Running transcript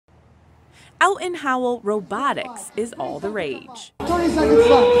Out in Howell, robotics is all the rage. 20 seconds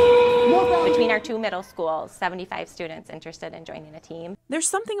left. Between our two middle schools, 75 students interested in joining a team. There's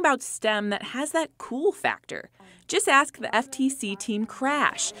something about STEM that has that cool factor. Just ask the FTC team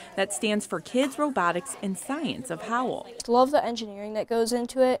CRASH, that stands for Kids, Robotics, and Science of Howell. I love the engineering that goes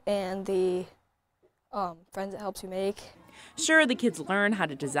into it and the friends it helps you make. Sure, the kids learn how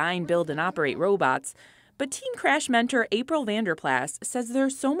to design, build, and operate robots, but Team CRASH mentor April Vanderplas says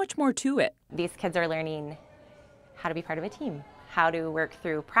there's so much more to it. These kids are learning how to be part of a team, how to work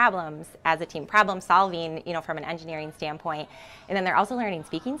through problems as a team, problem solving, from an engineering standpoint. And then they're also learning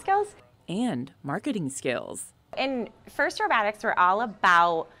speaking skills. And marketing skills. In FIRST Robotics, we're all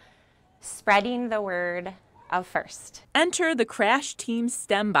about spreading the word of FIRST. Enter the CRASH Team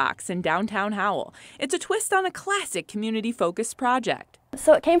STEM Box in downtown Howell. It's a twist on a classic community-focused project.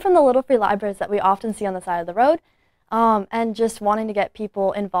 So it came from the little free libraries that we often see on the side of the road, and just wanting to get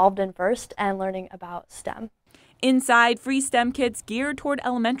people involved in FIRST and learning about STEM. Inside, free STEM kits geared toward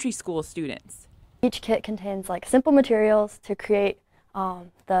elementary school students. Each kit contains simple materials to create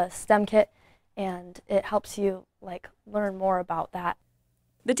the STEM kit, and it helps you learn more about that.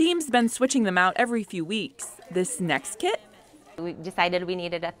 The team's been switching them out every few weeks. This next kit? We decided we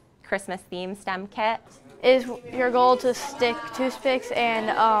needed a Christmas-themed STEM kit. Is your goal to stick toothpicks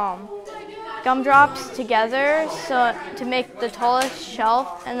and gumdrops together to make the tallest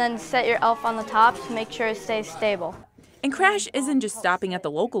shelf, and then set your elf on the top to make sure it stays stable. And CRASH isn't just stopping at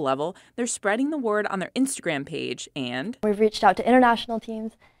the local level, they're spreading the word on their Instagram page, and we've reached out to international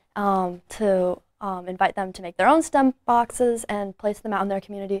teams to invite them to make their own STEM boxes and place them out in their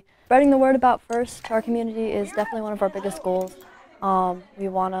community. Spreading the word about FIRST to our community is definitely one of our biggest goals. We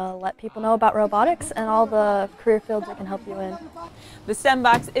want to let people know about robotics and all the career fields it can help you in. The STEM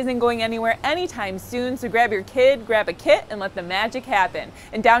box isn't going anywhere anytime soon, so grab your kid, grab a kit, and let the magic happen.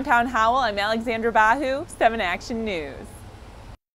 In downtown Howell, I'm Alexandra Bahu, 7 Action News.